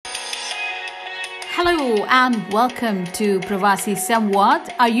Hello and welcome to Pravasi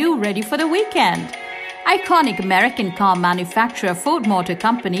Samwad. Are you ready for the weekend? Iconic American car manufacturer Ford Motor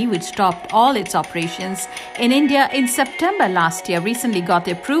Company, which stopped all its operations in India in September last year, recently got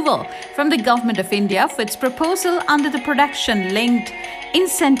the approval from the Government of India for its proposal under the Production-Linked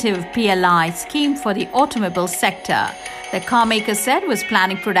Incentive PLI scheme for the automobile sector. The carmaker said was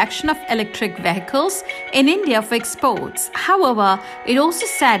planning production of electric vehicles in India for exports. However, it also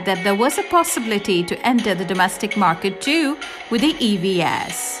said that there was a possibility to enter the domestic market too with the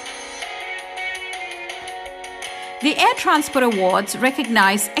EVs. The Air Transport Awards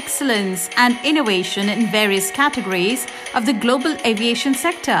recognize excellence and innovation in various categories of the global aviation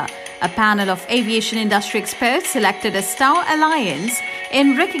sector. A panel of aviation industry experts selected a Star Alliance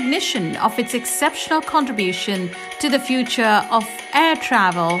in recognition of its exceptional contribution to the future of air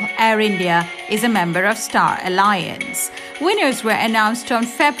travel. Air India is a member of Star Alliance. Winners were announced on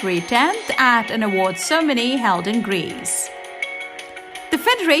February 10th at an awards ceremony held in Greece. The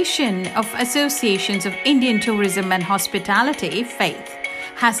Federation of Associations of Indian Tourism and Hospitality, FAITH,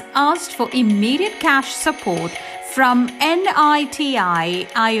 has asked for immediate cash support from NITI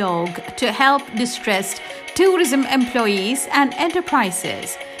Aayog to help distressed tourism employees and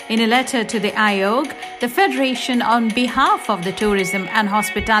enterprises. In a letter to the Aayog, the Federation, on behalf of the tourism and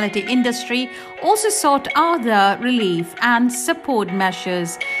hospitality industry, also sought other relief and support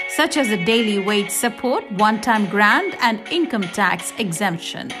measures such as a daily wage support, one-time grant, and income tax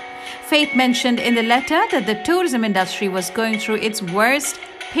exemption. FAITH mentioned in the letter that the tourism industry was going through its worst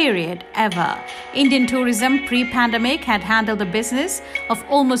period ever. Indian tourism pre-pandemic had handled the business of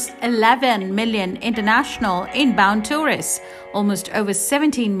almost 11 million international inbound tourists, almost over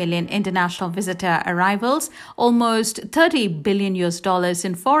 17 million international visitor arrivals, almost $30 billion in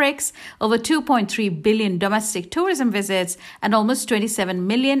forex, over 2.3 billion domestic tourism visits, and almost 27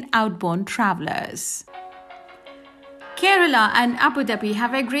 million outbound travelers. Kerala and Abu Dhabi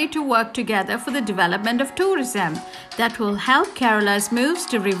have agreed to work together for the development of tourism that will help Kerala's moves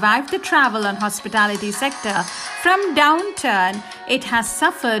to revive the travel and hospitality sector from downturn it has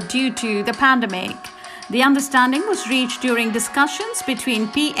suffered due to the pandemic. The understanding was reached during discussions between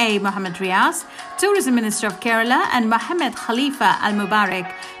PA Mohammed Riaz, Tourism Minister of Kerala, and Mohammed Khalifa Al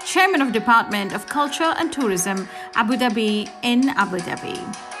Mubarak, Chairman of Department of Culture and Tourism, Abu Dhabi in Abu Dhabi.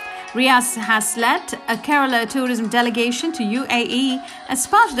 Riaz has led a Kerala tourism delegation to UAE as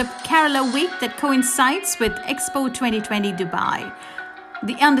part of the Kerala Week that coincides with Expo 2020 Dubai.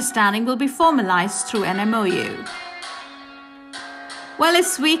 The understanding will be formalized through an MOU. Well,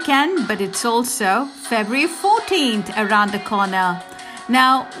 it's weekend, but it's also February 14th around the corner.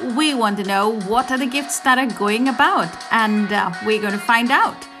 Now, we want to know what are the gifts that are going about, and we're going to find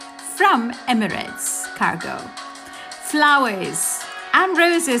out from Emirates Cargo. Flowers and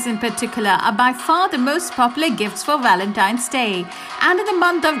roses in particular are by far the most popular gifts for Valentine's Day. And in the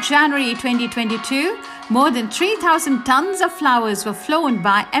month of January 2022, more than 3,000 tons of flowers were flown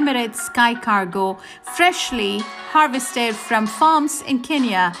by Emirates Sky Cargo, freshly harvested from farms in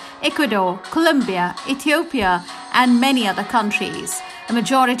Kenya, Ecuador, Colombia, Ethiopia, and many other countries. A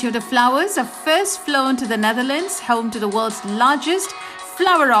majority of the flowers are first flown to the Netherlands, home to the world's largest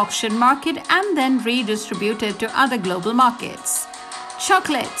flower auction market, and then redistributed to other global markets.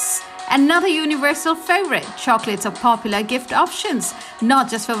 Chocolates. Another universal favorite. Chocolates are popular gift options, not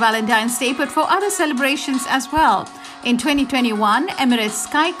just for Valentine's Day, but for other celebrations as well. In 2021, Emirates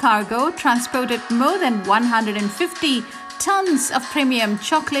Sky Cargo transported more than 150 tons of premium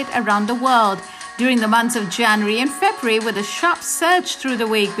chocolate around the world during the months of January and February, with a sharp surge through the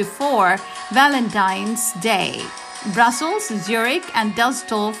week before Valentine's Day. Brussels, Zurich, and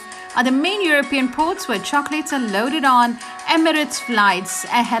Dusseldorf are the main European ports where chocolates are loaded on Emirates flights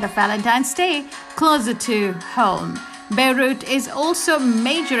ahead of Valentine's Day, closer to home. Beirut is also a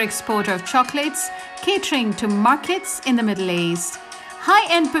major exporter of chocolates, catering to markets in the Middle East.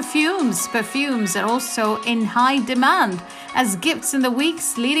 High-end perfumes. Perfumes are also in high demand as gifts in the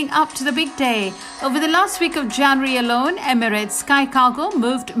weeks leading up to the big day. Over the last week of January alone, Emirates Sky Cargo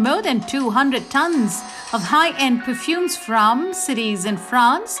moved more than 200 tons of high-end perfumes from cities in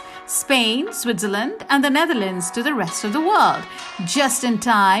France, Spain, Switzerland, and the Netherlands to the rest of the world, just in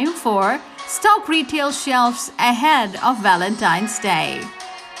time for stock retail shelves ahead of Valentine's Day.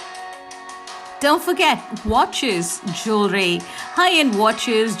 Don't forget watches, jewelry. High-end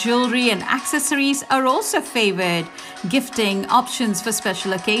watches, jewelry, and accessories are also favored gifting options for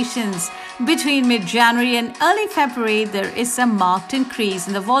special occasions. Between mid-January and early February, there is a marked increase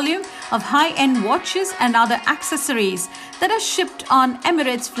in the volume of high-end watches and other accessories that are shipped on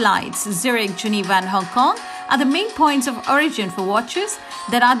Emirates flights Zurich, Geneva, and Hong Kong, are the main points of origin for watches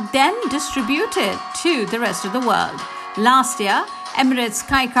that are then distributed to the rest of the world. Last year, Emirates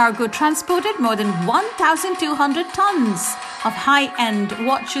Sky Cargo transported more than 1,200 tons of high-end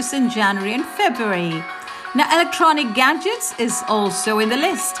watches in January and February. Now, electronic gadgets is also in the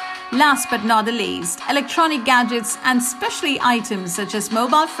list. Last but not the least, electronic gadgets and especially items such as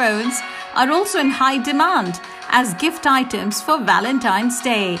mobile phones are also in high demand as gift items for Valentine's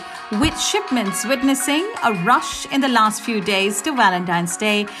Day, with shipments witnessing a rush in the last few days to Valentine's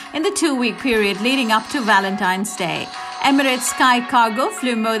Day in the 2-week period leading up to Valentine's Day. Emirates Sky Cargo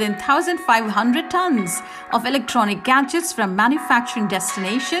flew more than 1,500 tons of electronic gadgets from manufacturing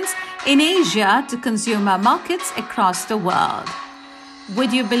destinations in Asia to consumer markets across the world.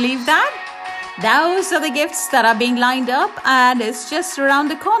 Would you believe that? Those are the gifts that are being lined up and it's just around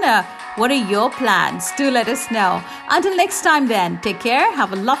the corner. What are your plans? Do let us know. Until next time then, take care,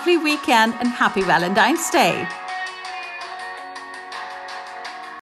 have a lovely weekend and happy Valentine's Day.